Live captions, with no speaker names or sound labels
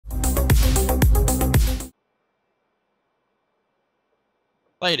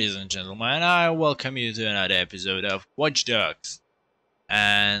Ladies and gentlemen, I welcome you to another episode of Watchdogs.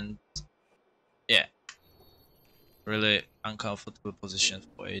 And yeah, really uncomfortable position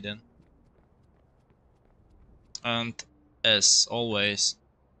for Aiden. And as always,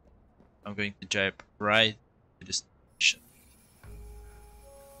 I'm going to jump right to the station.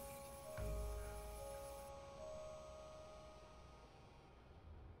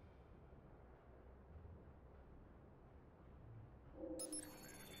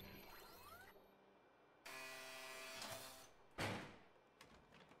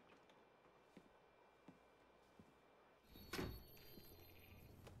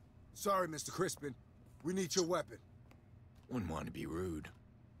 Sorry, Mr. Crispin. We need your weapon. Wouldn't want to be rude.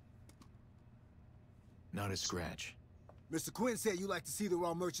 Not a scratch. Mr. Quin said you like to see the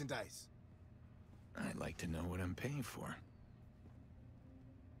raw merchandise. I'd like to know what I'm paying for.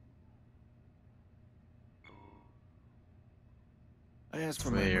 I asked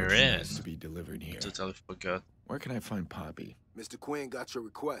for my merchandise to be delivered here. Totally forgot. Where can I find Poppy? Mr. Quin got your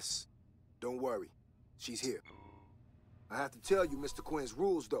request. Don't worry. She's here. I have to tell you Mr. Quin's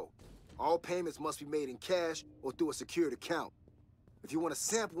rules, though. All payments must be made in cash or through a secured account. If you want to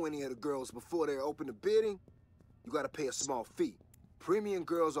sample any of the girls before they're open to bidding, you gotta pay a small fee. Premium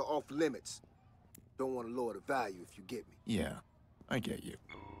girls are off limits. Don't want to lower the value if you get me. Yeah, I get you.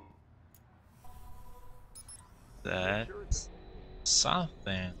 That's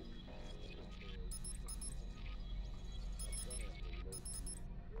something.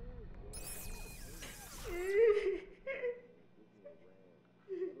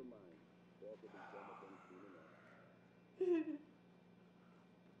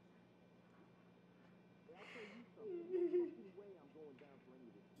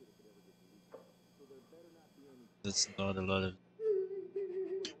 That's not a lot of.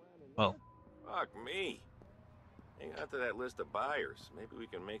 Well, Fuck me. Hang on to that list of buyers. Maybe we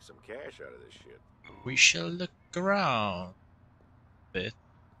can make some cash out of this shit. we shall look around a bit.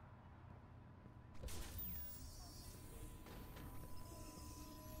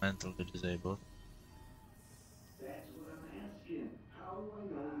 Mentally disabled. That's what I'm asking. How do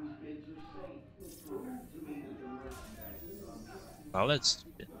I know these bids are safe? Prove to me that the merchandise is on track. Palette's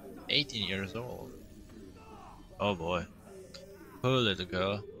 18 years old. Oh boy. Poor little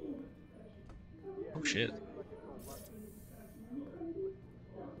girl. Oh shit.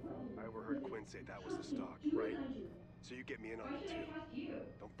 I overheard Quinn say that was the stock, right? So you get me in on it too.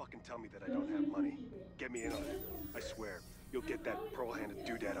 Don't fucking tell me that I don't have money. Get me in on it. I swear, you'll get that pearl-handed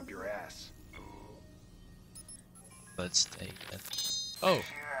doodad up your ass. Let's take that. Oh,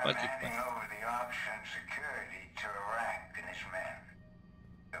 Lucky Quin. Over the option security to Iraq and his men,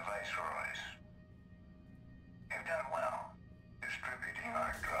 the viceroys. They've done well, distributing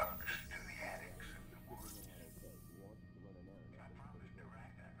our drugs to the addicts. I promised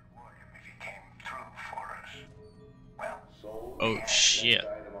Iraq I'd reward him if he came through for us. Well, Oh shit.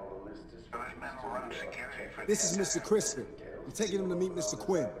 those men will run security for This is Mr. Crispin. I'm taking him to meet Mr.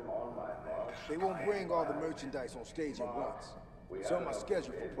 Quin. They won't bring all the merchandise on stage at once. It's on my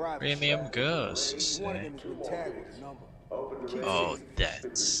schedule for private. Premium ghosts. Each one of them has been tagged with a number. Oh,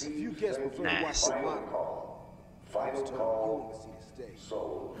 that's If you guests prefer to watch nasty. the monitor, I was told you want to see the stage.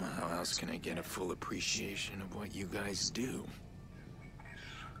 How else can I get a full appreciation of what you guys do?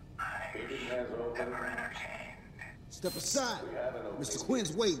 never entertained. Step aside. Mr.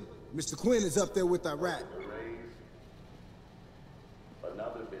 Quin's waiting. Mr. Quin is up there with Iraq.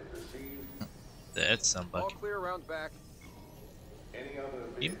 That's somebody. All clear around back.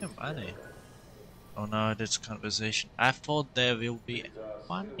 Give me money. Oh no, that's conversation. I thought there will be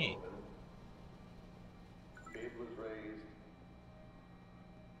money.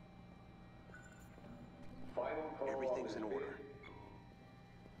 Everything's in order.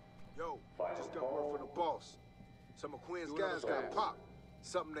 Yo, just got word from the boss. Some of Quin's guys got popped.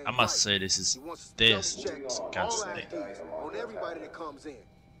 Something they I must say this is disgusting. on everybody that comes in.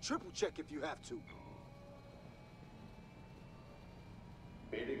 Triple check if you have to.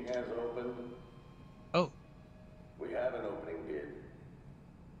 Bidding has opened. Oh We have an opening bid.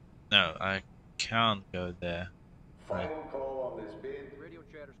 no, I can't go there. Right. Final call on this bid. Radio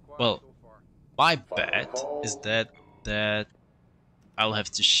chatter's quiet Well, so far. my bet is that I'll have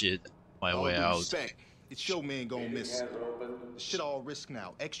to shit my way All due out. respect, it's your man gonna miss. Has opened. The shit all risk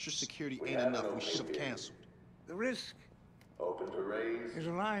now. Extra security ain't enough. We should have canceled. The risk Open to raise. is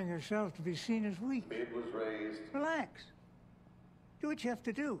allowing yourself to be seen as weak. Bid was raised. Relax. Do what you have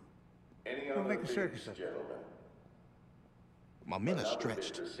to do. Any Don't other make a bids, circus of it. gentlemen? My men are Another bid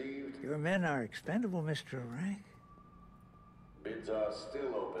stretched. received. Your men are expendable, Mr. O'Rank. Bids are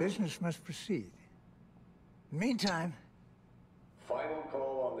still open. Business must proceed. Meantime, Final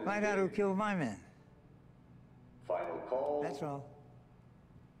call this Find out who killed my men. Final call. That's all.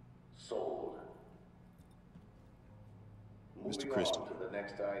 Sold. Mr. Moving Crispin. on to the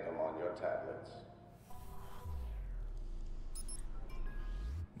next item on your tablets.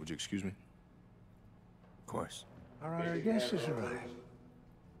 Would you excuse me? Of course. Our honored guest has arrived.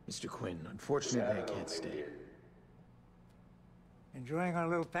 Mr. Quinn, unfortunately I can't stay. Enjoying our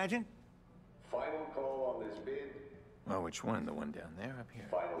little pageant? Final call on this bid. Well, which one? The one down there, up here?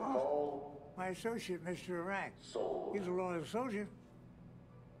 Final call. My associate, Mr. Iraq. Sold. He's a loyal soldier.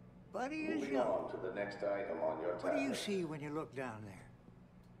 But he is Moving young. on to the next item on your What do you tablet. see when you look down there?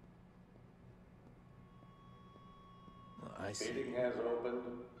 Well, I see Bidding has opened.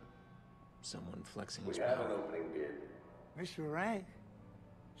 someone flexing We his have an power. opening bid. Mr. Iraq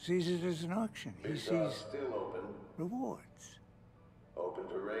sees it as an auction. He Bids are sees still open. rewards. Open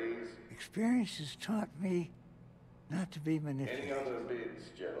to raise. Experience has taught me not to be Any manipulated, other bids,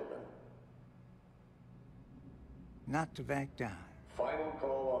 gentlemen? not to back down. Final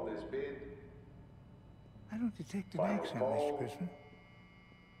call on this bid. I don't detect an Final accent, call. Mr. Crispin.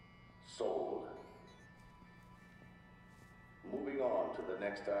 Sold. Moving on to the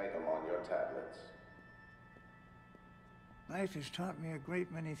next item on your tablets. Life has taught me a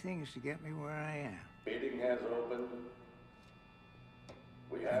great many things to get me where I am. Bidding has opened.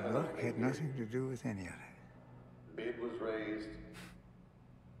 We have And an luck opening had bid. nothing to do with any of it. Bid was raised.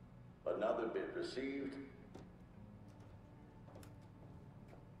 Another bid received.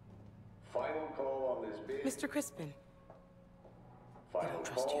 Final call on this bid. Mr. Crispin, Final don't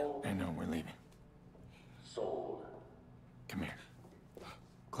trust call. I know, we're leaving. Sold. Come here.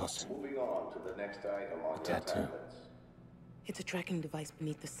 Closer. Moving on to the next item on your tattoo. tablets. it's a tracking device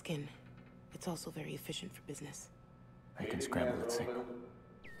beneath the skin. It's also very efficient for business. I can Bidding scramble has that signal. opened.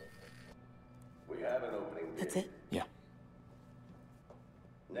 We have an opening bid. That's it? Yeah.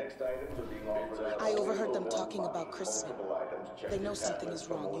 Next items are being offered as I overheard them one talking box. about Crispin. Multiple items. Check They your know something tablets is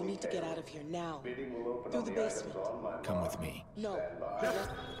for wrong. more You need to get details. out of here now. Bidding will open Through on the the items basement. on my Come mark. with me. No. Stand by.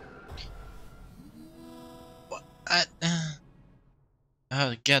 What?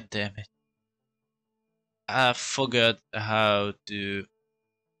 Oh, god damn it. I forgot how to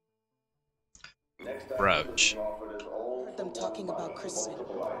Next approach. item is being offered as all Heard them talking about Crispin.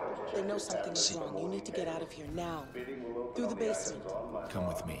 multiple items. Check They know your something tablets is for wrong. more You need to get details. out of here now. Bidding will open Through on the the items basement. on my Come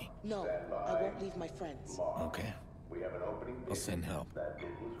with mark. me. No, Stand by. I won't leave my friends. Mark. Okay. We have an opening bid. I'll send help. That bid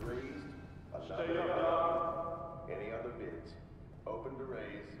was raised. Another bid. Any other bids? Open to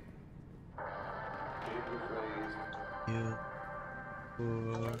raise. Bid was raised. You.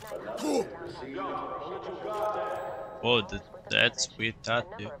 Another bid received. Oh, that's sweet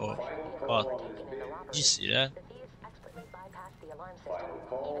tattoo. Oh, what? Did you see that? Final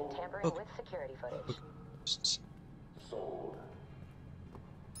call. Look. Sold.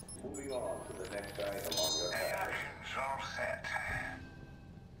 Moving on to the next item on your tablet. Action's all set.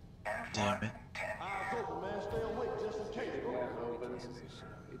 Damn it. 10 Bidding has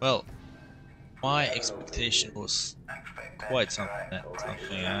opened. Well, my expectation was quite something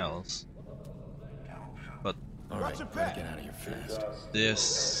else. But All right, gotta get out of here fast.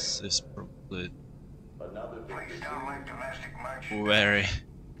 this is probably Another bid Please received. don't like domestic merchandise. very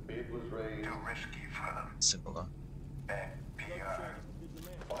Bid was raised. Too risky for them. similar. Bad PR.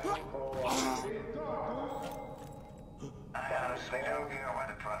 Final call on the bid. I honestly don't care where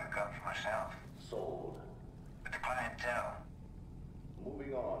the product comes from myself. Sold. But the clientele,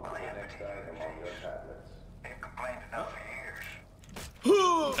 Moving on to the next item on your tablets. they've complained enough for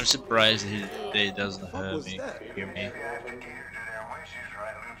years. I'm surprised they doesn't hear me Maybe I have to cater to their wishes or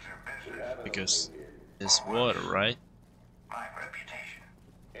I lose their business. because there's water, right? My reputation.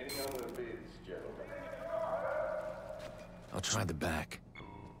 Any other bids, gentlemen? I'll try the back.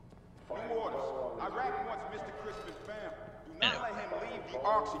 Final call on Iraq wants Mr. Crispin's family. Do not Anyway. let him leave the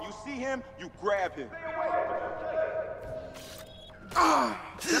auction. You see him, you grab him.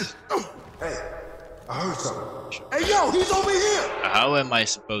 Hey, I heard something. Hey, yo, he's over here! How am I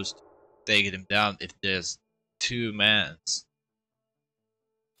supposed to take him down if there's two mans?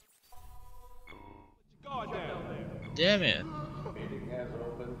 Damn it. bidding has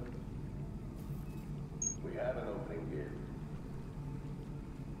opened. We have an opening bid.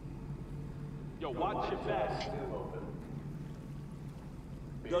 Yo, watch your back. Still open.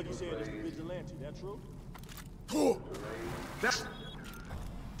 Bid Dougie was said it's the raised. vigilante. That true?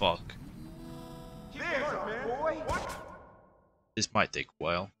 Fuck. There's a boy. What? This might take a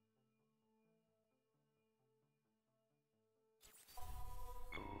while.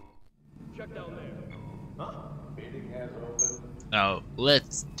 Check down there. Huh? Bidding has opened. Now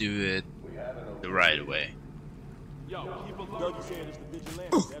let's do it We have an the opening right bid. way. Yo, keep a low. Dougie said it's the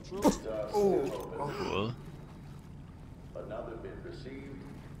vigilante. Is that true? Cool. Another bid received.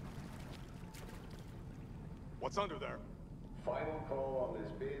 What's under there? Final call on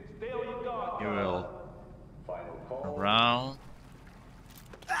this bid. Stay on your guard. You will Final call. around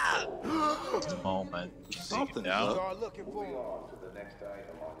the moment. Something out. Start looking for Moving on to the next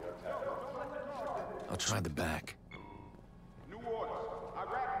item on your tablet. I'll try the back. New orders.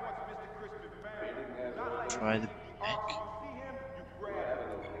 Iraq wants Mr. Crispin found. Try the back. See him, you grab Have an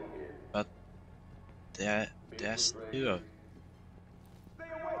opening here. But there's two of them. Stay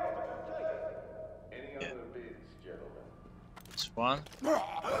away from the Any Yeah. other bids, gentlemen? This one. Raise.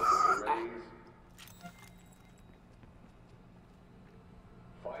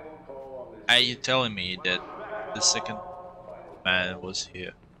 Final call on this. Are you telling me that the second man was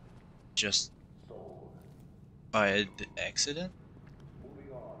here just by the accident?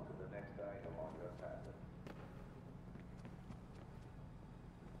 Moving on to the next item on your tablet.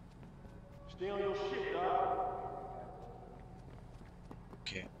 Stay on your shit, dog.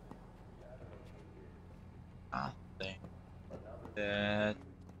 Okay. I think that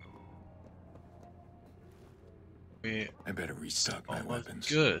we I better restock my almost weapons.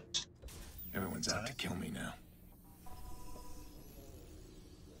 good. Everyone's out to kill me now.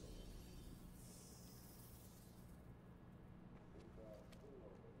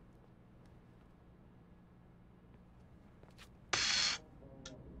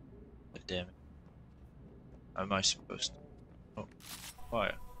 But damn it. How am I supposed to? Oh,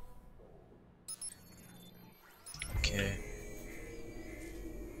 fire. Okay.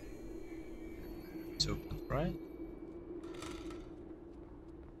 It's open, right?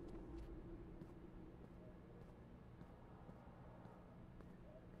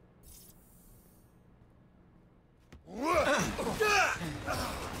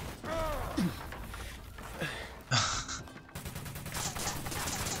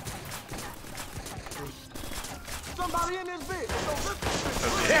 somebody in this bitch.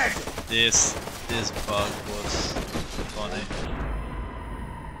 Okay. This bug was funny.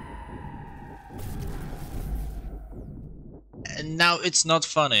 And now it's not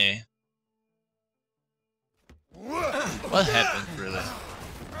funny. What happened, really?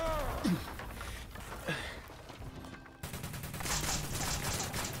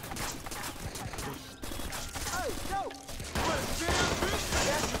 Hey, yo! You wanna stand, bitch?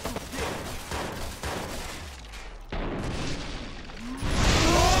 That's what you get.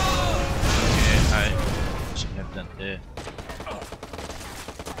 Okay, I should have done that.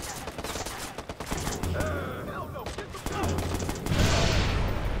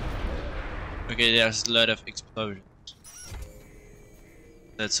 Okay, there's a lot of explosions.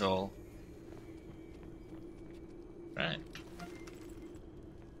 That's all. Right.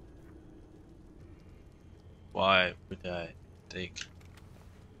 Why would I take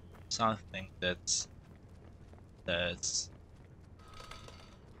something that's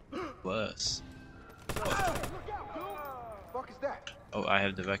worse? Look out, dude! Fuck is that? Oh, I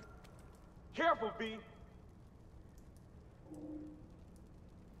have the vacuum. Careful, B.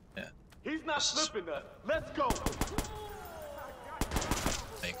 Yeah. He's not slipping us. Let's go.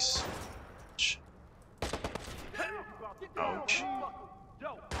 Thanks. Ouch.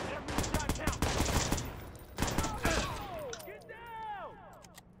 Yo, every shot counts. Get down.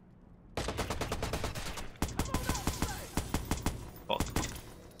 Fuck.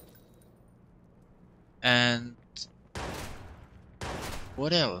 And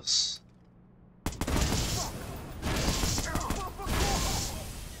what else?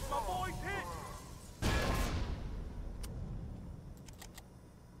 My boy's hit.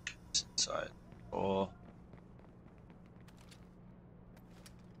 It's inside. Or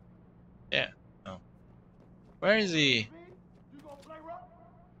yeah. No. Where is he? You gonna play rough?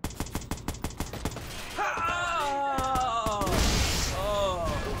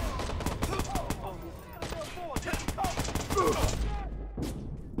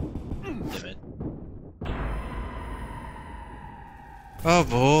 Damn it. Oh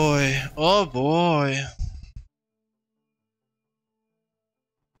boy. Oh boy.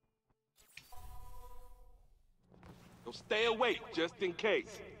 So stay awake just in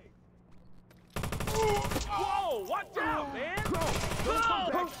case. Whoa, watch out, man! Don't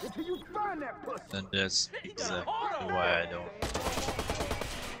come back until you find that pussy. And that's exactly why I don't.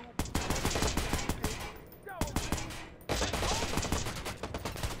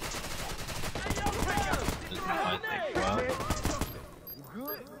 This might take a while.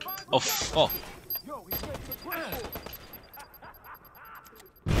 Oh, fuck. Yo, he's ready to play.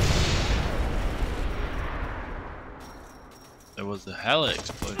 There was a hell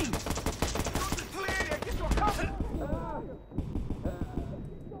explosion. Get your Keep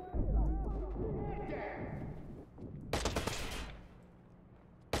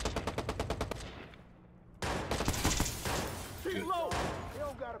low. It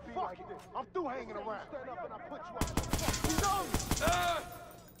don't gotta be like this. I'm through hanging around. Stand up and I put you out.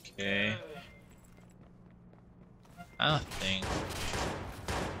 Okay. I think.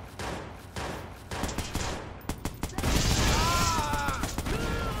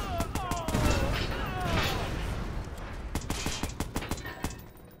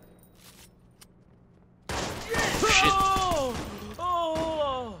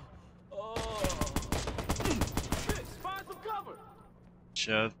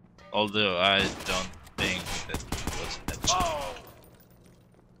 Shut. Although I don't think that was snitch.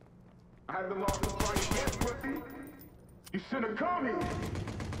 I had to lock the fight yet, pussy. You should have come here.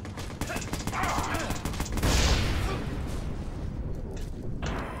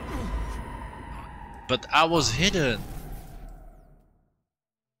 But I was hidden.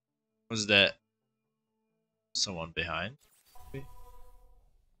 Was that someone behind?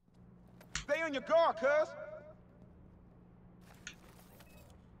 Stay on your guard, cuz.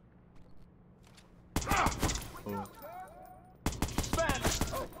 Oh.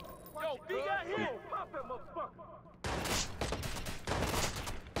 Yo, B got hit. Pop that motherfucker.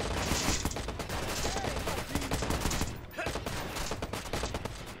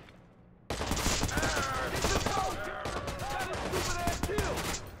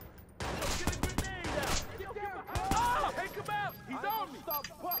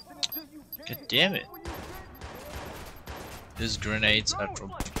 God damn it. These grenades are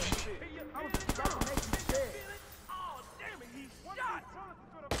from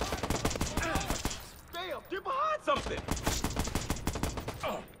Damn, get behind something.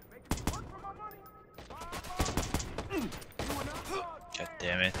 God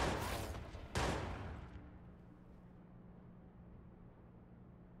damn it.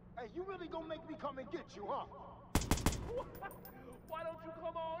 Hey, you really gonna make me come and get you, huh? Why don't you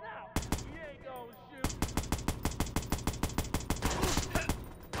come on out? We ain't gonna shoot.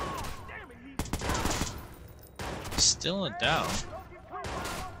 Oh, damn it, he's Still not down.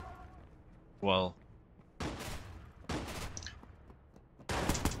 Well,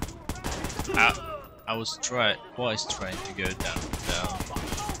 I was twice trying to go down.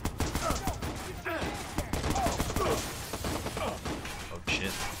 Oh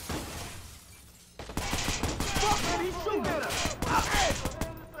shit.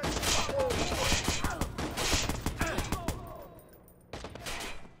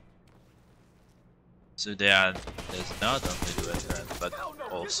 So there's not only the veteran, but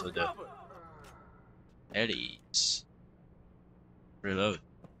also the elites. Reload.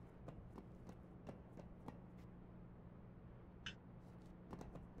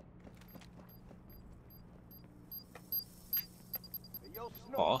 Hey, yo,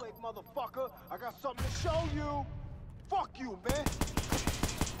 snowflake motherfucker, I got something to show you. Fuck you, man.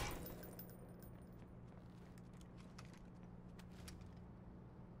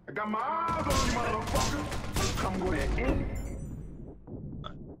 I got my eyes on you, motherfucker. Come go ahead.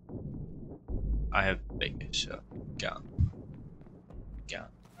 I have bigger shot. Gun.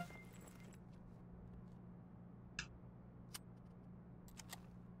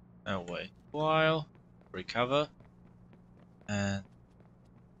 Oh wait. While recover and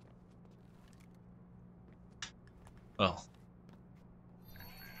well.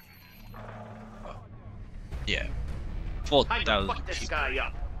 Oh. Yeah. 4,000 fuck this guy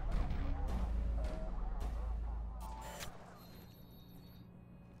up.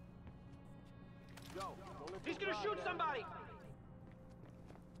 He's gonna shoot somebody.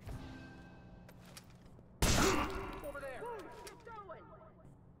 Over there.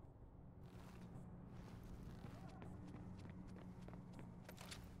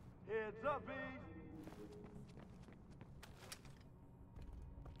 Heads up, B.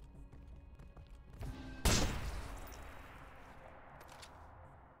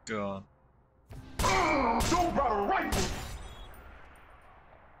 Go on. Don't brought a rifle.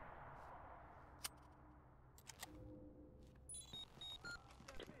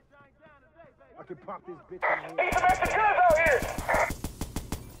 I can pop this bitch in here. Hey, some extra guns out here.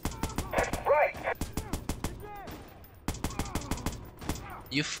 Right.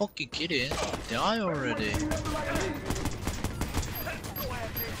 You fucking kidding? Die already.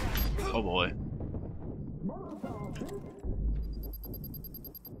 Oh boy.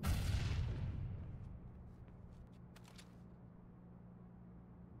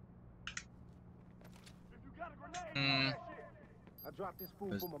 I dropped this fool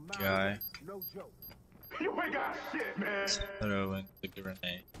This from a mile guy. away. No joke. You ain't got shit, man. Throwing the grenade.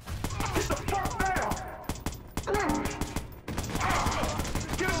 Get the fuck down.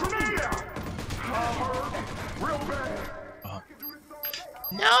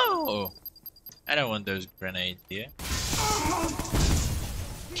 No! I don't want those grenades here.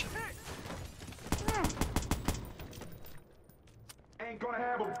 Ain't gonna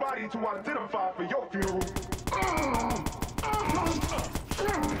have a body to identify for your funeral.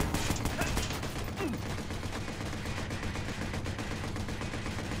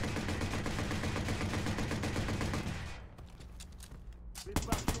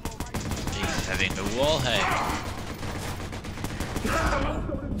 He's having a wall hack.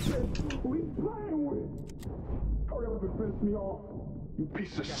 Hurry up and finish me off. You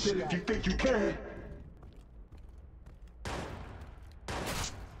piece of shit if you think you can.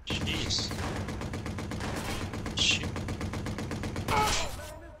 Jeez. Shit.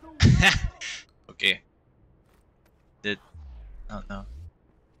 Okay. Oh no.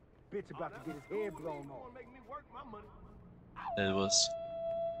 Bitch about to get his head blown off. That was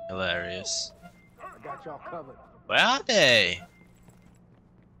hilarious. I got y'all covered. Where are they?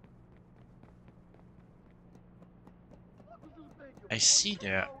 I see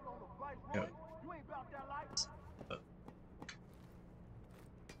there. No.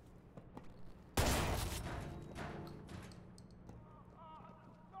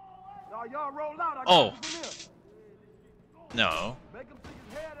 Y'all roll out. Oh. No. Make him stick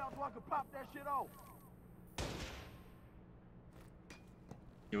his head out so I can pop that shit off.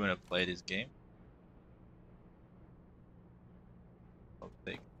 You wanna play this game? I'll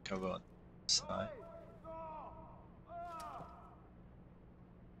take cover on the side.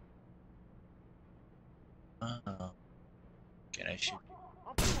 Oh. Can I shoot?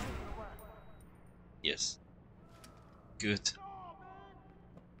 Yes. Good.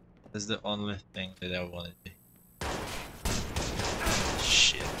 That's the only thing that I wanted to do.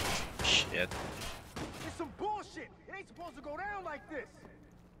 Shit. Shit. It's some bullshit. It ain't supposed to go down like this.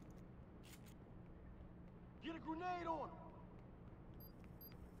 Get a grenade on him.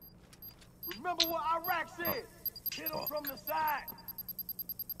 Remember what Iraq said. Hit him from the side.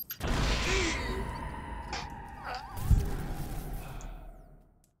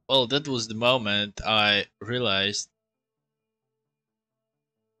 Well, that was the moment I realized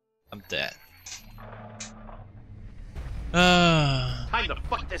I'm dead. Time to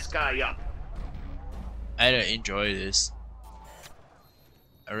fuck this guy up. I don't enjoy this.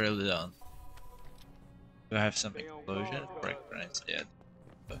 I really don't. Do I have some explosion? Break grenades dead.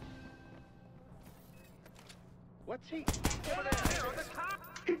 What's he?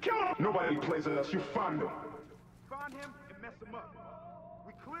 He killed him. Nobody plays unless you find him. Find him and mess him up.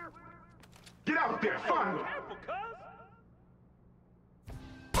 We clear? Get out there, find him.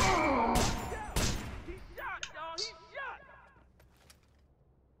 He's shot, y'all. He's shot.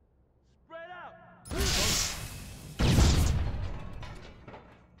 Spread out.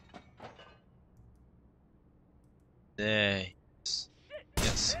 There.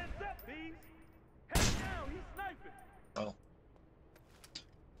 Yes. Well,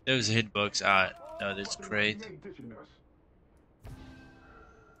 those hitbox are no, that's great.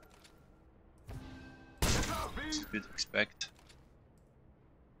 As you'd expect.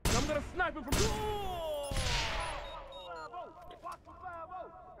 I'm gonna snipe him from.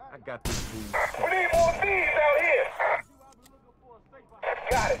 I got this food. We need more thieves out here.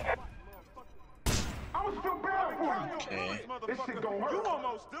 Got it. I was feel bad for you. Okay. This shit gon' hurt. You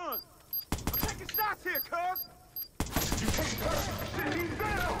almost done. I'm taking shots here, cuz. You can't hurt. Shit, he's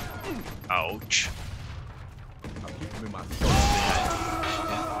down. Ouch. I'll keep him in my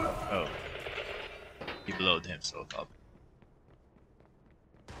Oh. He blowed himself up.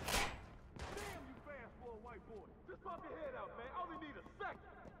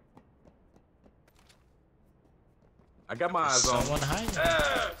 I got my eyes on. Someone hiding.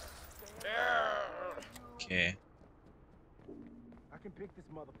 Okay. I can pick this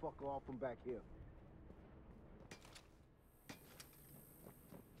motherfucker off from back here.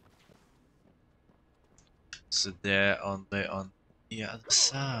 So they're on the other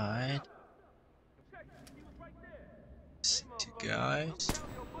side. City guys.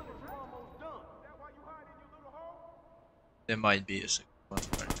 There might be a second one.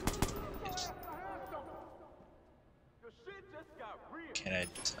 Yes. Can I do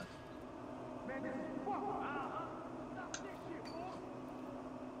that?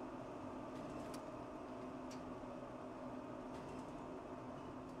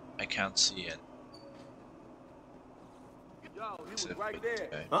 I can't see it. Yo, he was right there.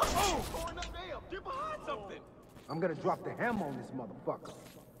 Okay. Oh, going up there. Get behind something. I'm gonna drop the hammer on this motherfucker.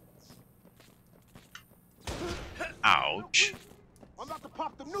 Ouch. I'm about to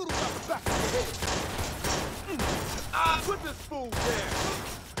pop the noodles out the back of your head. fool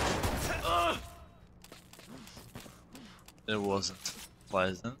there. It wasn't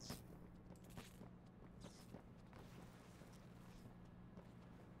pleasant.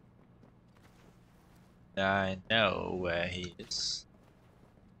 I know where he is.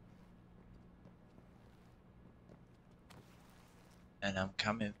 And I'm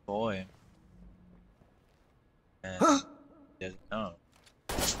coming for him. And he doesn't know.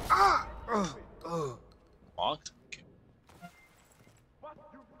 Marked? Okay.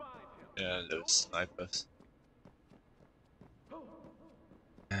 Yeah, those snipers.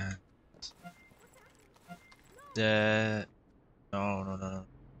 And the no.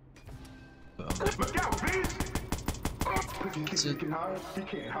 It's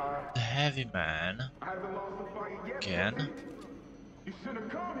the heavy man again. You should have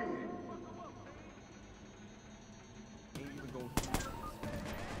come here.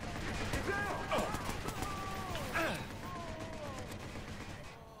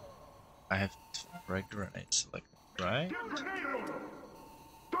 I have frag grenades, like, right? Get a grenade on him.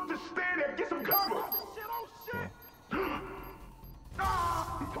 Don't just stand there. Get some cover. Oh shit!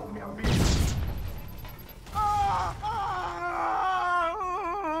 He told me I'll be.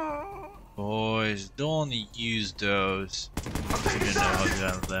 Boys, don't use those. You know how to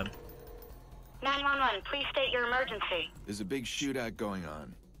handle them. 911, please state your emergency. There's a big shootout going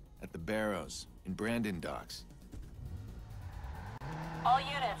on at the Barrows in Brandon Docks. All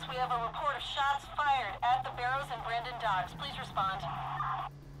units, we have a report of shots fired at the Barrows and Brandon Docks. Please respond.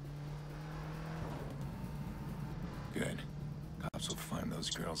 Good. Cops will find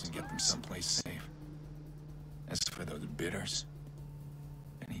those girls and get them someplace safe. As for those bidders,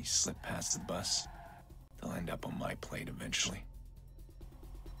 any slip past the bus, they'll end up on my plate eventually.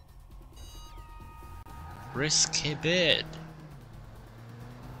 Risky bid.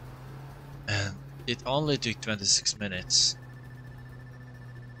 And it only took 26 minutes.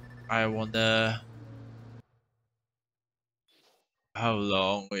 I wonder how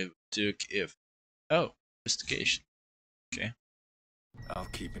long it took if... Oh, investigation. Okay. I'll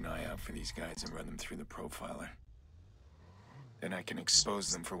keep an eye out for these guys and run them through the profiler. Then I can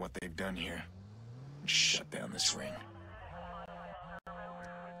expose them for what they've done here and shut down this ring.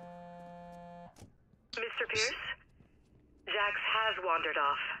 Mr. Pierce? Jax has wandered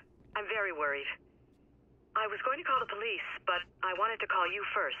off. I'm very worried. I was going to call the police, but I wanted to call you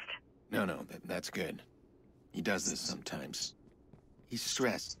first. No, that's good. He does this sometimes. He's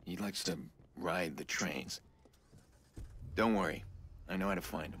stressed. He likes to ride the trains. Don't worry. I know how to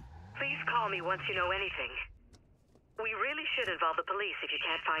find him. Please call me once you know anything. We really should involve the police if you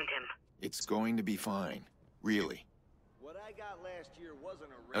can't find him. It's going to be fine. Really. What I got last year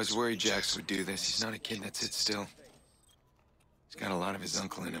wasn't a... I was worried Jax would do this. He's not a kid that sits still. He's got a lot of his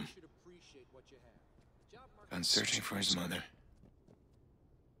uncle in him. Gone searching for his mother.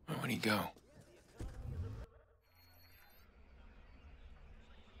 Where would he go?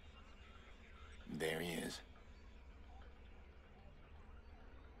 There he is.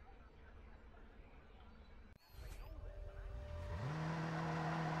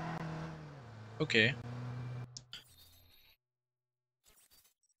 Okay.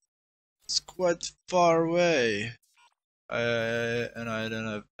 It's quite far away. And I don't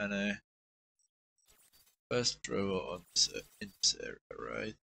have any fast travel on this, in this area,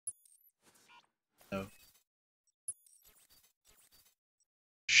 right? No.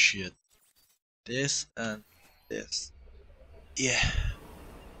 Shit. This and this. Yeah.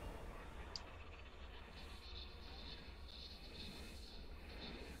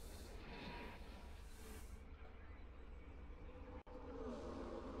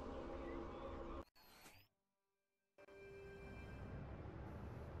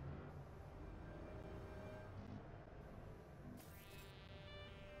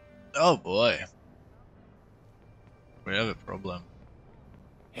 Oh boy. We have a problem.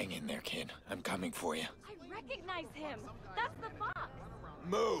 Hang in there, kid. I'm coming for you. I recognize him. That's the fox.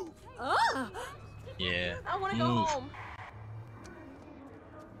 Move! Yeah. I want to go home.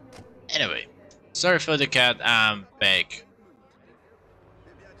 Anyway, sorry for the cat. I'm back.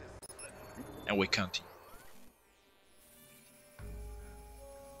 And we continue.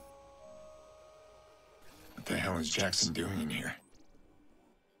 What the hell is Jackson doing in here?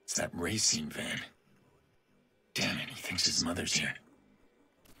 It's that racing van. Damn it, he thinks his mother's here.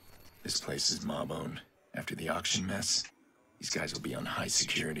 This place is mob-owned. After the auction mess, these guys will be on high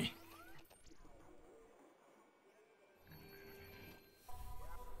security.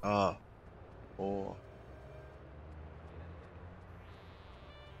 Oh. Oh.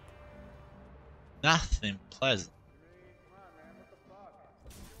 Nothing pleasant.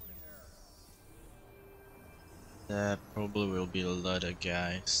 There probably will be a lot of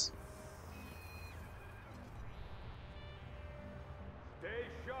guys. Stay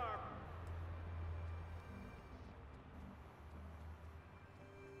sharp.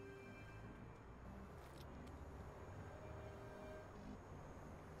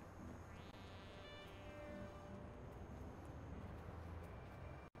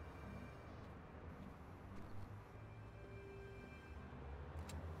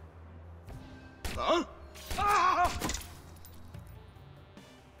 Huh? Ah!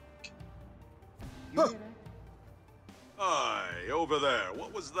 Hi, over there.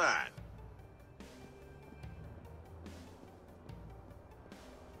 What was that?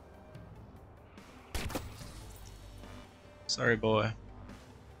 Sorry, boy.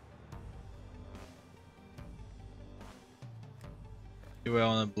 You were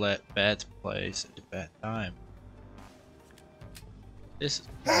on a bad place at a bad time. This is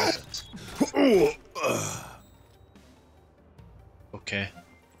pleasant. Okay.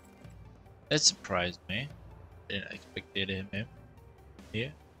 That surprised me. Didn't expect him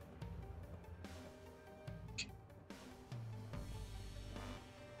here. Okay.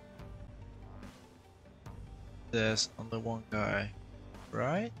 There's only one guy,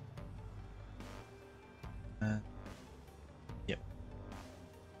 right? And yep.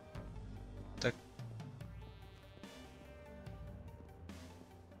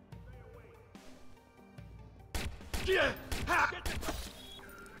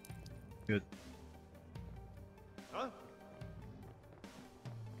 Good. Huh?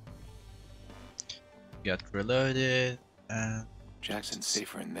 Got reloaded and Jackson's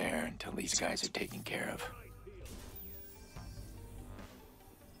safer in there until these guys are taken care of.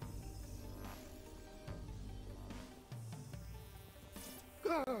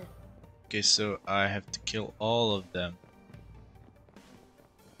 okay, so I have to kill all of them.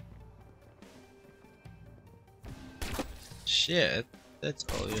 Shit, that's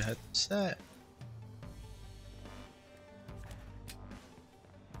all you had to say.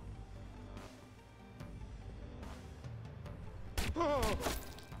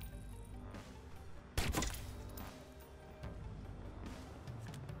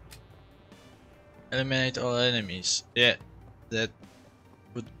 Eliminate all enemies. Yeah, that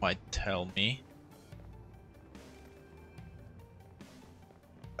might tell me.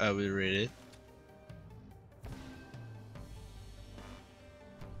 I will read it.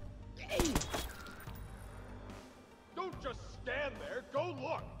 Don't just stand there. Go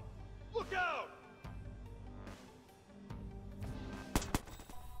look. Look out.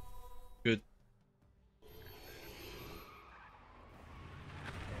 Good.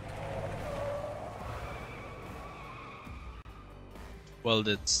 Well,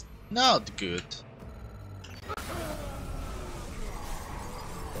 that's not good.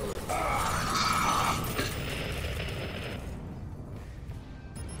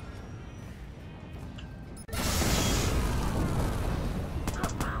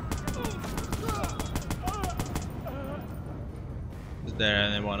 Is there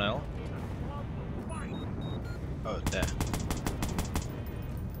anyone else? Oh, there.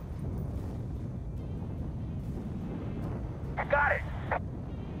 Got it.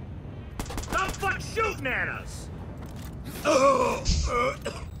 Stop fucking shooting at us.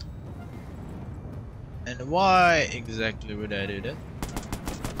 And why exactly would I do that?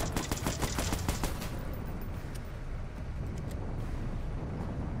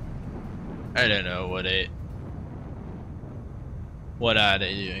 I don't know what are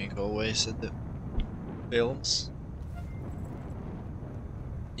they doing always at the films?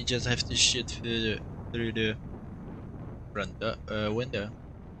 You just have to shoot through the front window,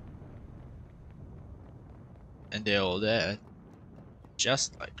 and they're all there,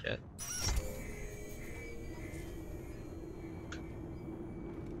 just like that.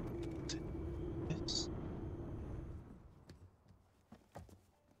 Yes.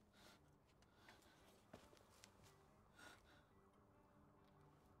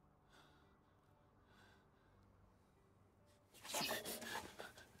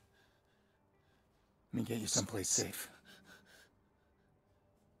 Let me get you someplace safe.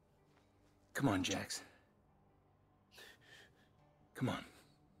 Come on, Jax. Come on.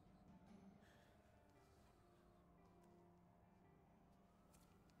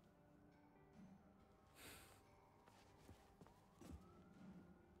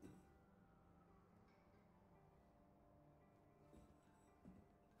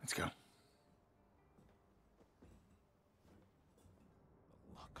 Let's go. The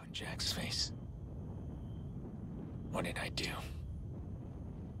look on Jack's face. What did I do?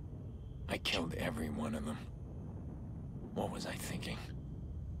 I killed every one of them. What was I thinking?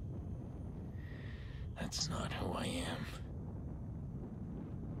 That's not who I am.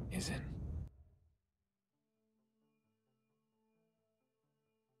 Is it?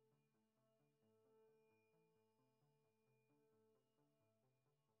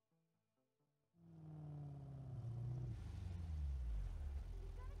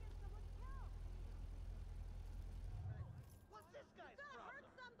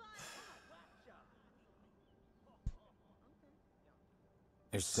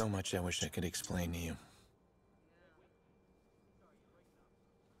 There's so much I wish I could explain to you.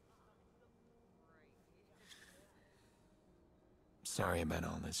 Sorry about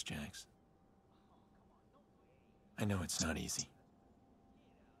all this, Jax. I know it's not easy.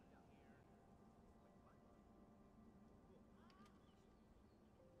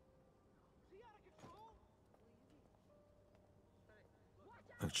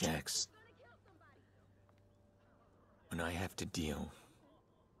 Look, Jax. When I have to deal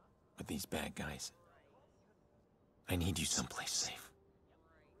with these bad guys, I need you someplace safe.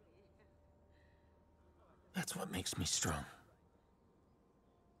 That's what makes me strong.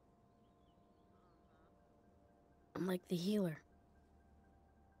 I'm like the healer.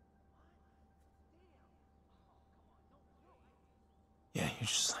 Yeah, you're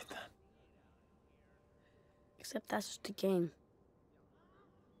just like that. Except that's just a game.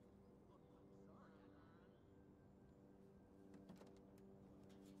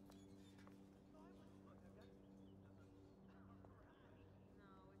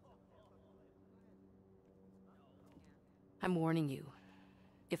 I'm warning you.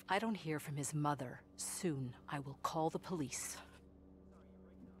 If I don't hear from his mother soon, I will call the police.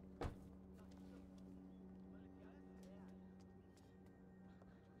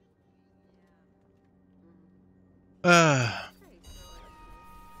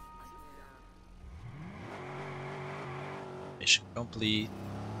 Mission complete.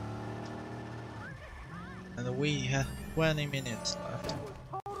 And we have 20 minutes left.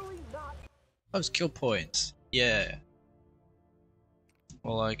 Oh, skill points. Yeah.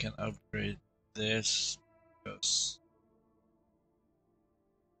 Well, I can upgrade this because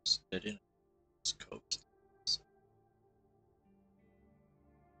they didn't scope.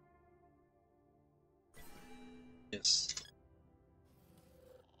 Yes.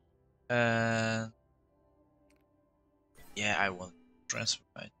 And yeah, I want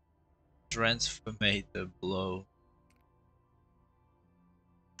transformate the blow.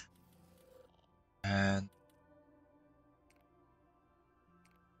 And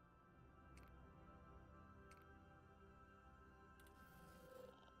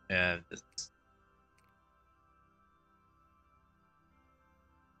yeah, this.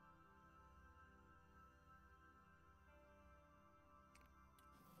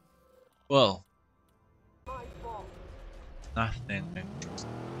 Well, nothing interesting.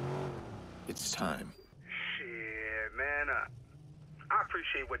 It's time. Shit, man. I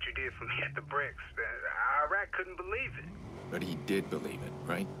appreciate what you did for me at the bricks. Iraq couldn't believe it. But he did believe it,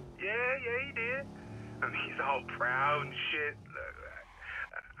 right? Yeah, he did. I mean, he's all proud and shit.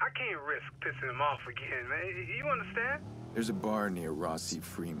 I can't risk pissing him off again, man. You understand? There's a bar near Rossi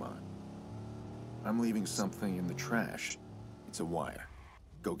Fremont. I'm leaving something in the trash. It's a wire.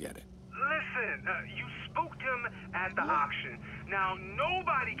 Go get it. Listen, you spooked him at the auction. Now,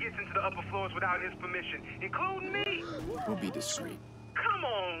 nobody gets into the upper floors without his permission, including me. We'll be discreet. Come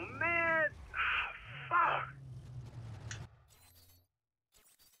on, man. Fuck.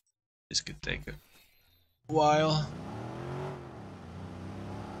 This could take a while.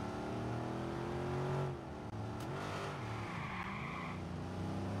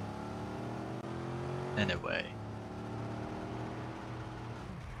 Anyway.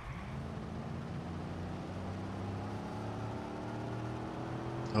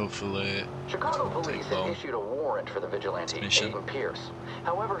 Hopefully, Chicago police have issued a warrant for the vigilante Aiden Pierce.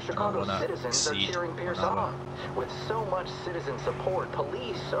 However, Chicago citizens are cheering Pierce on. With so much citizen support,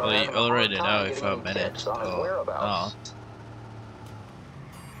 police are well, you having already a hard know time if I getting managed tips on his or whereabouts. not.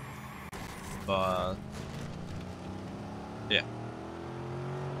 But yeah.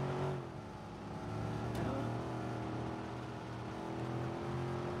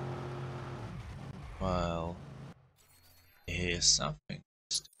 Well, here's something.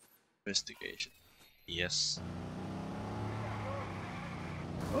 Investigation. Yes.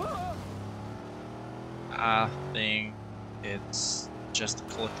 I think it's just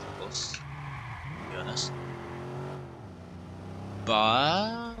collectibles, to be honest.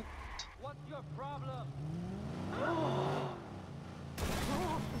 But What's your problem?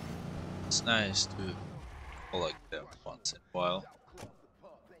 it's nice to collect them once in a while.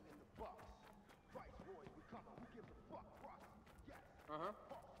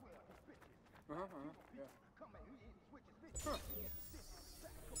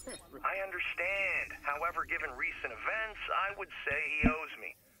 I understand. However, given recent events, I would say he owes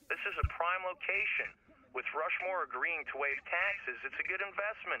me. This is a prime location. With Rushmore agreeing to waive taxes, it's a good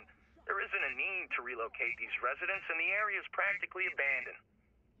investment. There isn't a need to relocate these residents, and the area is practically abandoned.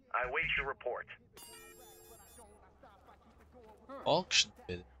 I await your report. Auction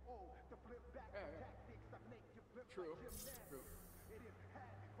bid. True.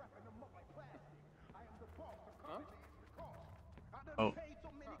 Oh.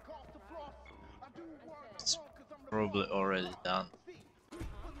 It's probably already done.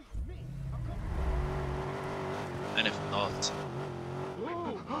 And if not,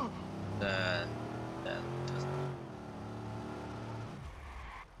 then it doesn't.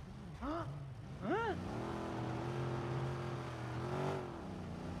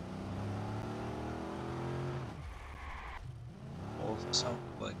 Also something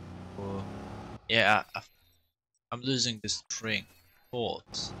like, yeah, I'm losing the string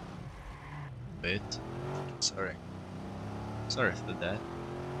thoughts. Wait, sorry for that.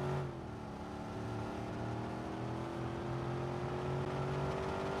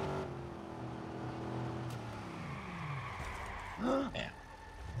 Yeah.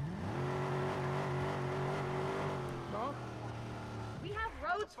 We have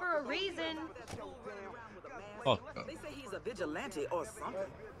roads for a reason. Fuck. They say he's a vigilante or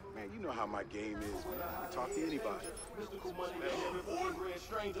something. Man, you know how my game is, man. I can talk to anybody.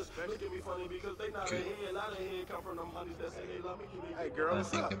 Hey, girl,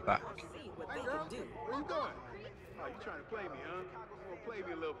 what's up? Back. Hey, girl, where you going? Oh, you trying to play me, huh? Well, play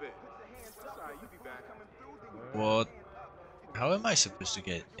me a little bit. Sorry, you be back. What? How am I supposed to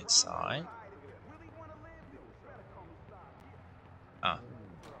get inside? Ah.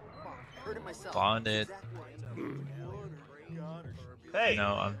 Found it. Hey!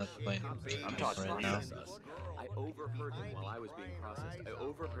 No, I'm not playing I'm this talking right now. I overheard him while I was being processed. I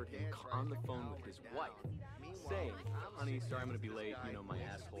overheard him on the phone with his wife saying, honey, sorry I'm gonna be late. You know, my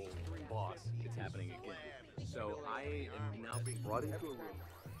asshole boss. It's happening again. So I am now being brought into a room.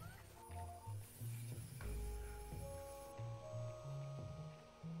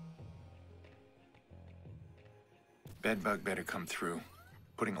 BadBug better come through.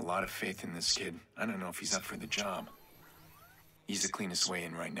 Putting a lot of faith in this kid. I don't know if he's up for the job. He's the cleanest way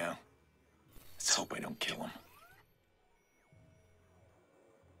in right now. Let's hope I don't kill him.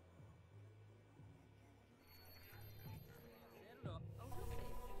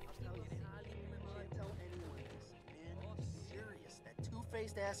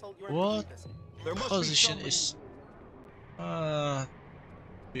 What position is? To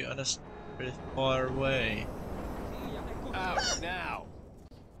be honest, pretty far away. Out now!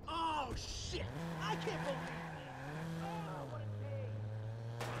 Oh shit! I can't believe.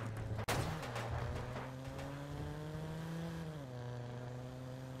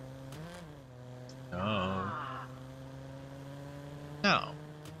 No. No.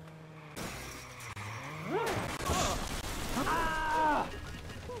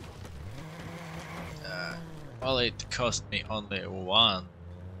 Well, it cost me only one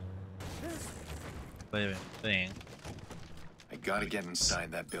living thing. I gotta get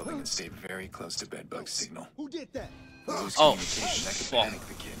inside that building and stay very close to BadBug's signal. Who did that? Lose Oh, communication, that could fuck. panic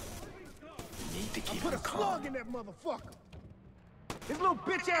the kid. You need to keep Put him a slug calm. in that motherfucker. His little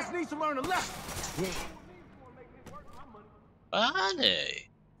bitch ass needs to learn a lesson. Funny.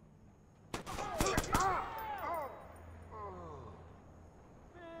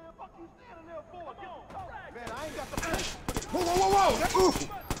 Man, I ain't got the place. Whoa, whoa, whoa,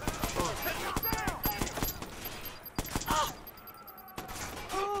 whoa!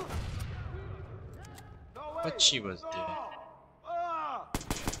 What she was doing.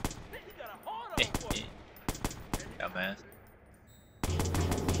 Dumbass.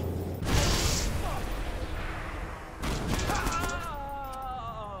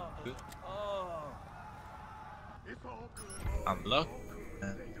 Good. Unlock.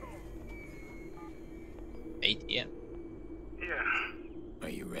 8 AM. Yeah. Are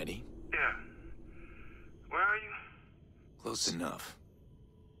you ready? Yeah. Where are you? Close enough.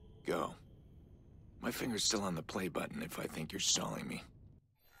 Go. My finger's still on the play button if I think you're stalling me.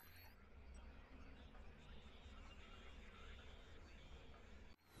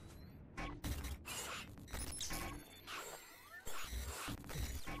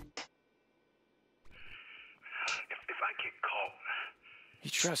 If I get caught. He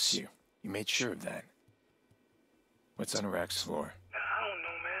trusts you. You made sure of that. What's on Rack's floor? I don't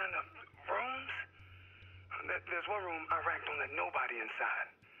know, man. Rooms? There's one room I racked on that nobody inside.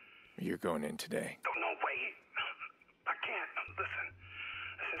 You're going in today. No way. I can't. Listen,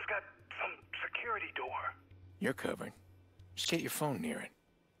 it's got some You're covered. Just get your phone near it.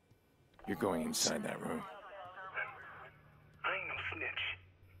 You're going inside that room. I ain't no snitch.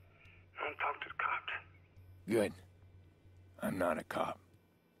 I don't talk to the cops. Good. I'm not a cop.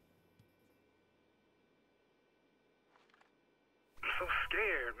 I'm so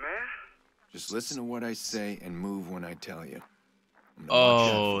scared, man. Just listen to what I say and move when I tell you. I'm gonna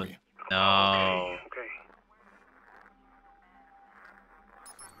watch out Oh for you. no. Okay.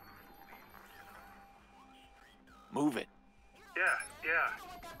 Move it. Yeah.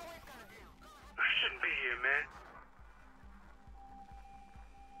 I shouldn't be here, man.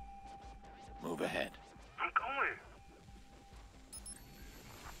 Move ahead. I'm going.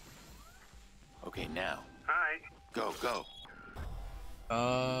 Okay, now. Alright. Go, go. I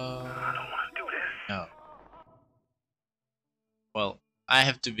don't want to do this. No. Well, I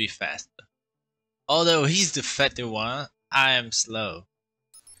have to be faster. Although he's the fatter one, I am slow.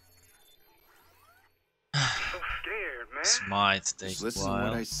 I'm so scared, man. This might take Just a listen to while.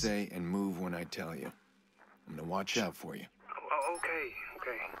 what I say and move when I tell you. I'm gonna watch out for you. Oh, okay.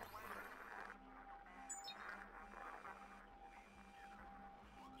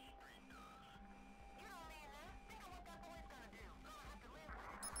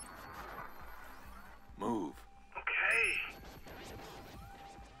 Move. Okay,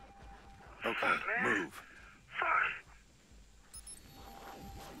 Fuck, man. move. Fuck.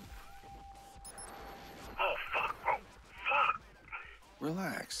 Oh, fuck.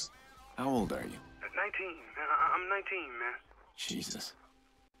 Relax. How old are you? 19. I'm 19, man. Jesus.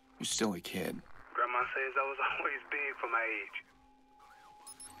 You're still a kid. Grandma says I was always big for my age.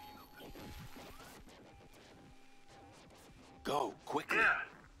 Go, quickly. Yeah.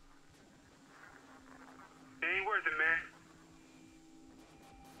 It ain't worth it, man.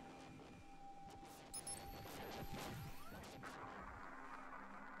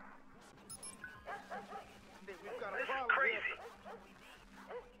 This is crazy.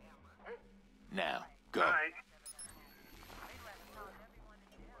 Now, go. All right.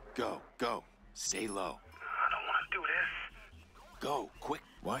 Go. Stay low. I don't want to do this. Go, quick.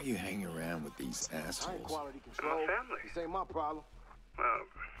 Why are you hanging around with these I ain't assholes? quality My control. family. This ain't my problem. Well, I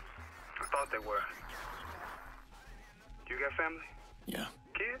thought they were. You got family? Yeah.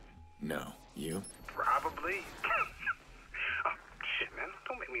 Kids? No. You? Probably. Oh, shit, man.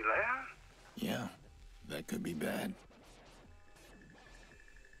 Don't make me laugh. Yeah. That could be bad.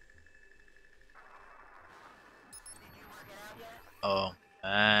 Oh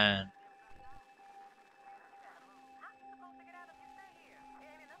man.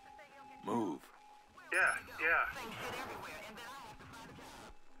 Move. Yeah.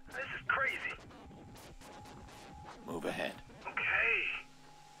 This is crazy. Move ahead. Okay.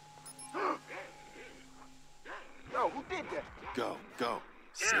 Yo, who did that? Go.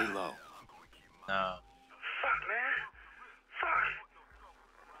 Stay low. No. Fuck, man. Fuck.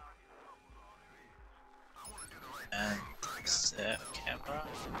 And set camera.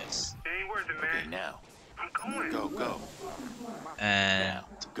 Yes. It ain't worth it, Okay, man. now. I'm going. Go. And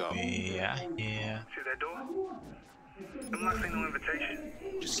Go. we are here. See that door? Them locks ain't no invitation.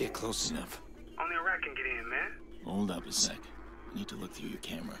 Just get close enough. Only a rat can get in, man. Hold up a sec. I need to look through your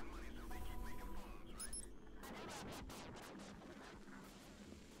camera.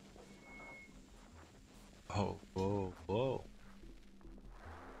 Oh, whoa.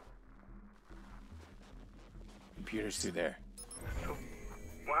 Computer's through there. So,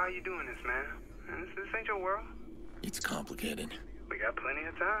 why are you doing this, man? This ain't your world. It's complicated. We got plenty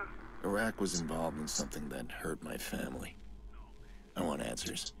of time. Iraq was involved in something that hurt my family. I want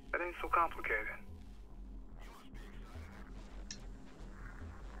answers. That ain't so complicated.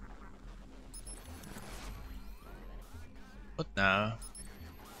 What now?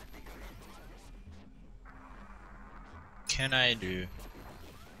 Can I do?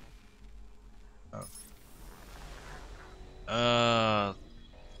 Oh.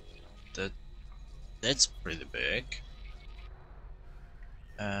 That's pretty big.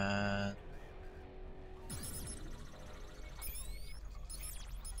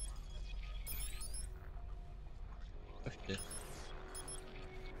 Okay.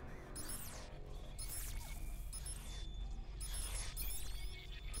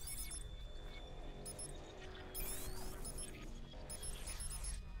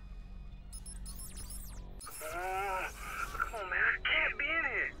 Come on, man. I can't be in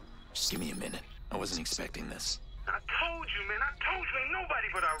here. Just give me a minute. I wasn't expecting this. I told you, man. Ain't nobody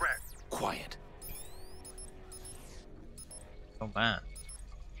but Iraq. Quiet. Oh man.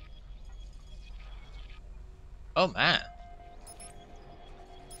 Oh man.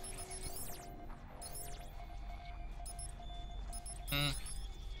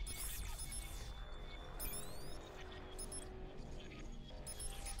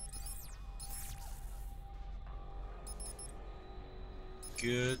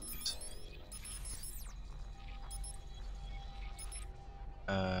 good.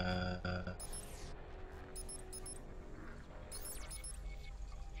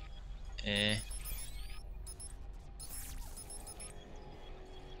 Eh.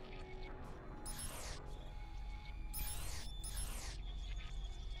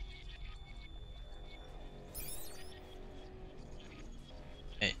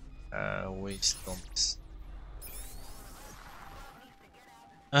 Hey, waste on this.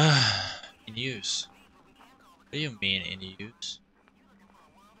 In use. What do you mean in use?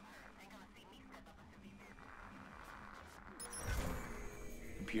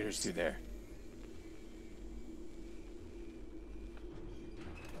 Computer's through there.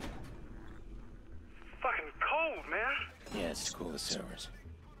 Fucking cold, man. Yeah, it's to cool the servers.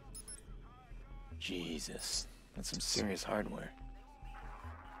 Jesus, that's some serious hardware.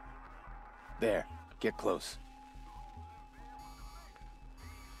 There, get close.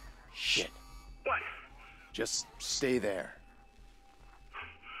 Shit. What? Just stay there.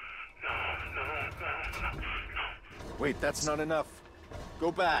 No. Wait, that's not enough.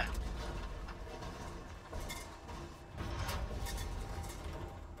 Go back.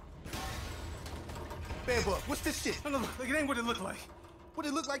 BadBug, what's this shit? No, look, it ain't what it looked like. What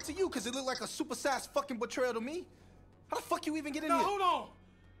it look like to you? Cause it looked like a supersized fucking betrayal to me. How the fuck you even get in here? No, hold on.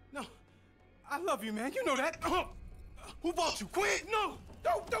 No, I love you, man. You know that. Who bought you? Quin? No.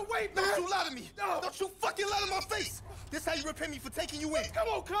 Don't wait, man. Don't you lie to me. No. Don't you fucking lie to my face. This how you repay me for taking you in. Come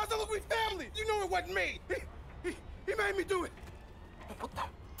on, cuz. Look, we family. You know it wasn't me. He made me do it.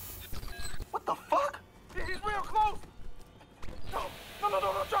 What the fuck? He's real close. No,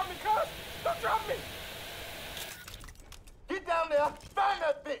 don't drop me, cuz. Don't drop me. Get down there. Find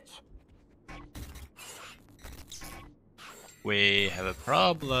that bitch. We have a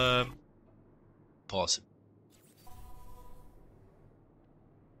problem. Possible.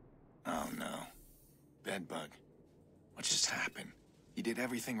 Oh no. BadBug. What just happened? He did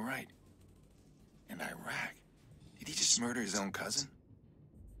everything right. In Iraq? Did he just murder his own cousin?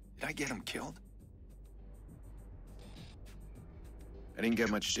 Did I get him killed? I didn't get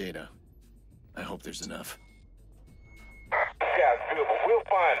much data. I hope there's enough. This guy's good, but we'll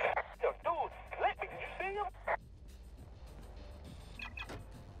find him. Yo, dude, let me. Did you see him?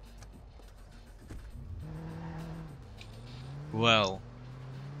 Well,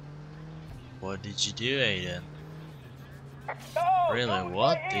 what did you do, Aiden? No, Really, dude,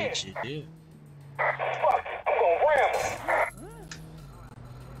 what right did here. you do? Fuck, I'm gonna ram him.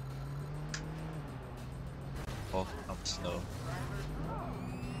 Oh, I'm slow.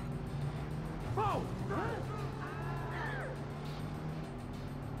 Oh.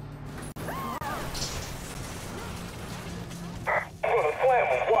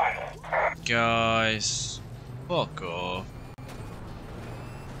 Guys, fuck off.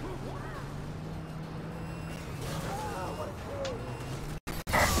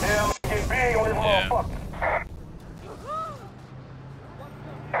 Yeah, get big on this motherfucker.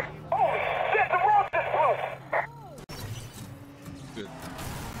 Holy shit, the road just blew. Good.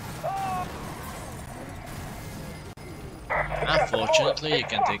 Unfortunately, you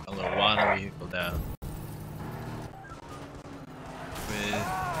can take only one vehicle down. With...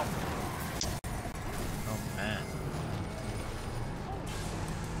 oh man.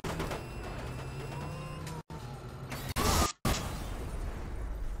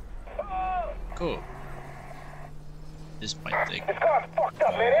 Cool. This might take... This car's fucked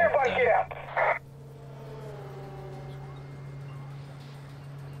up, man. Everybody get out.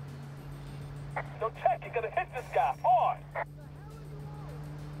 Yo, check, you gotta hit this guy hard.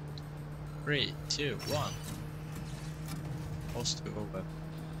 3, 2, 1. Supposed to go back.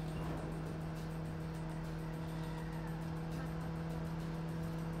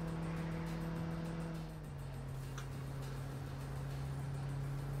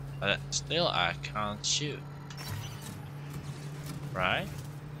 But still, I can't shoot. Right?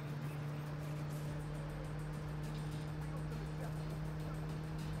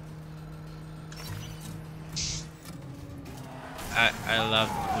 I love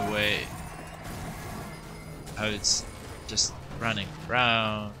the way how it's just running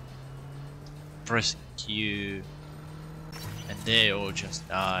around, pressing Q, and they all just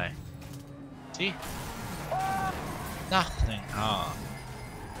die. See? Nothing hard.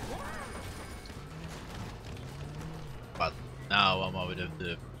 But now I'm out of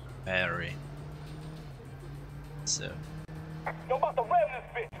the parry. So. Yo, about to rev this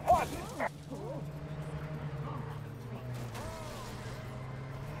bitch. Watch it.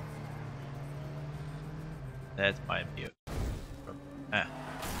 That might be a... ah.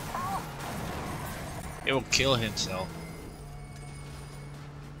 He will kill himself.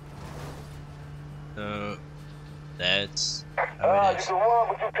 So that's how it is.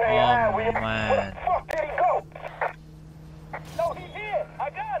 Oh man.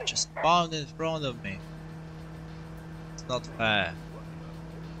 Just spawned in front of me. It's not fair.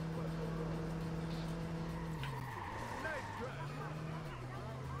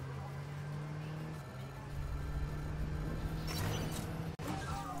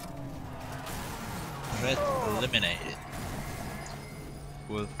 Threat eliminated.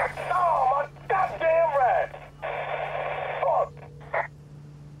 Cool. Oh, my goddamn rats! Fuck!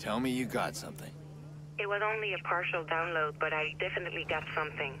 Tell me you got something. It was only a partial download, but I definitely got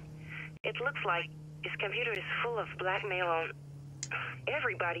something. It looks like his computer is full of blackmail on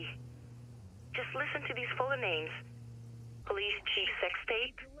everybody. Just listen to these fuller names. Police Chief Sex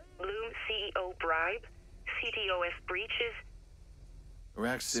Tape, Bloom CEO Bribe, CTOS Breaches.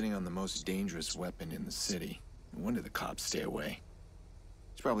 Iraq's sitting on the most dangerous weapon in the city. No wonder the cops stay away.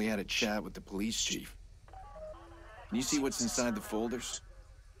 He's probably had a chat with the police chief. Can you see what's inside the folders?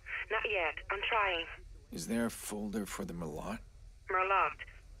 Not yet. I'm trying. Is there a folder for the Merlot? Merlot.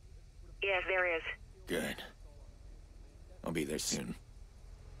 Yes, there is. Good. I'll be there soon.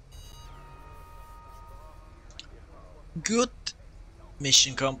 Good.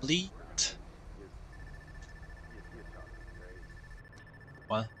 Mission complete.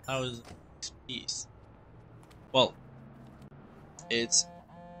 1000 XPs. Well, it's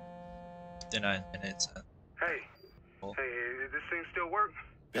 59 minutes. Hey. Oh. Hey, this thing still work?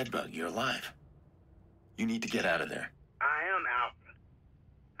 BadBug, you're alive. You need to get out of there. I am out.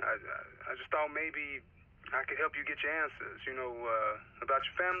 I just thought maybe I could help you get your answers, you know, about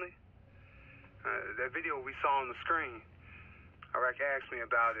your family. That video we saw on the screen. Iraq asked me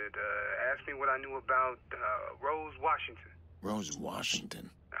about it, asked me what I knew about Rose Washington. Rose Washington?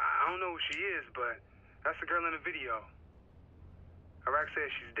 I don't know who she is, but that's the girl in the video. Iraq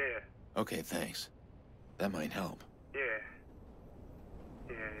says she's dead. Okay, thanks. That might help. Yeah.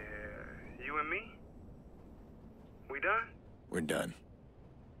 You and me? We done? We're done.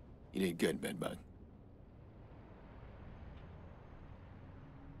 You did good, BadBug.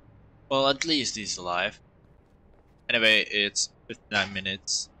 Well, at least he's alive. Anyway, it's 59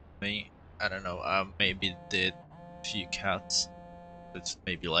 minutes. I don't know, maybe did a few cuts. It's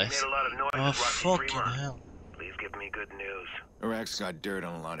maybe less. Made a lot of noise, Oh, fucking hell. Please give me good news. Iraq's got dirt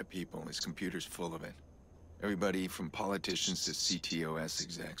on a lot of people. His computer's full of it. Everybody from politicians to CTOS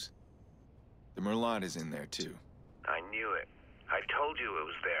execs. The Merlot is in there, too. I knew it. I told you it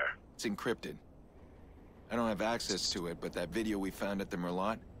was there. It's encrypted. I don't have access to it, but that video we found at the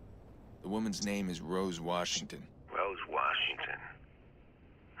Merlot, the woman's name is Rose Washington. Rose Washington.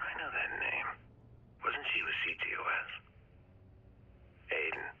 I know that name. Wasn't she with CTOS?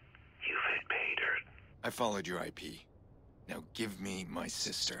 Aiden, you've hit pay dirt. I followed your IP. Now give me my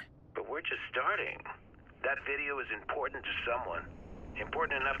sister. But we're just starting. That video is important to someone.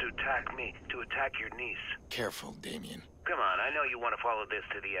 Important enough to attack me, to attack your niece. Careful, Damien. Come on, I know you want to follow this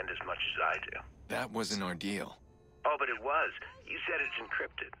to the end as much as I do. That was an ordeal. Oh, but it was. You said it's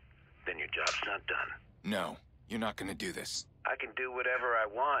encrypted. Then your job's not done. No, you're not gonna do this. I can do whatever I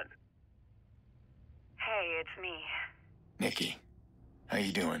want. Hey, it's me. Nikki, how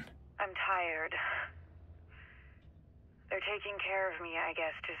you doing? I'm tired. They're taking care of me, I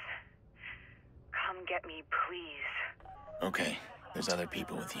guess. Just come get me, please. Okay, there's other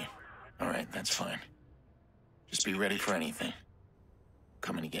people with you. Alright, that's fine. Just be ready for anything.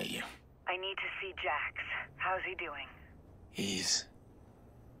 Coming to get you. I need to see Jax. How's he doing? He's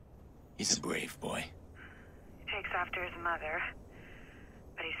a brave boy. He takes after his mother,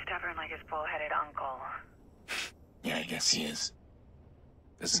 but he's stubborn like his bull-headed uncle. Yeah, I guess he is.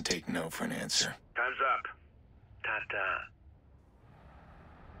 Doesn't take no for an answer. Time's up. Ta-ta.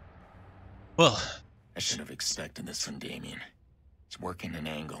 Well, I should have expected this from Damien. He's working an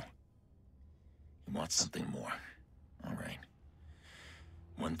angle. He wants something more. All right.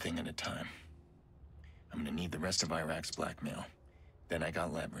 One thing at a time. I'm gonna need the rest of Iraq's blackmail. Then I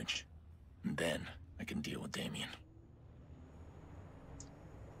got leverage. And then I can deal with Damien.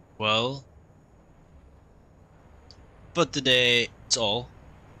 well, for today, it's all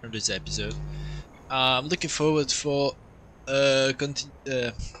for this episode. I'm looking forward for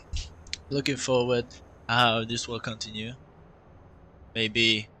looking forward how this will continue.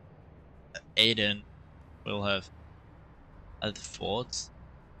 Maybe Aiden will have other thoughts.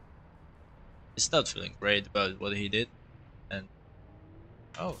 He's not feeling great about what he did, and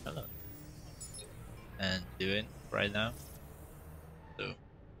oh, hello, and doing right now. So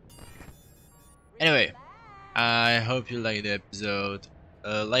anyway, I hope you like the episode.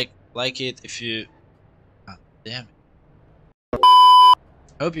 Like it if you. Ah, damn it.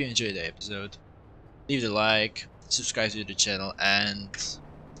 Hope you enjoyed the episode. leave the like, subscribe to the channel, and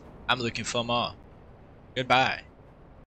I'm looking for more. Goodbye.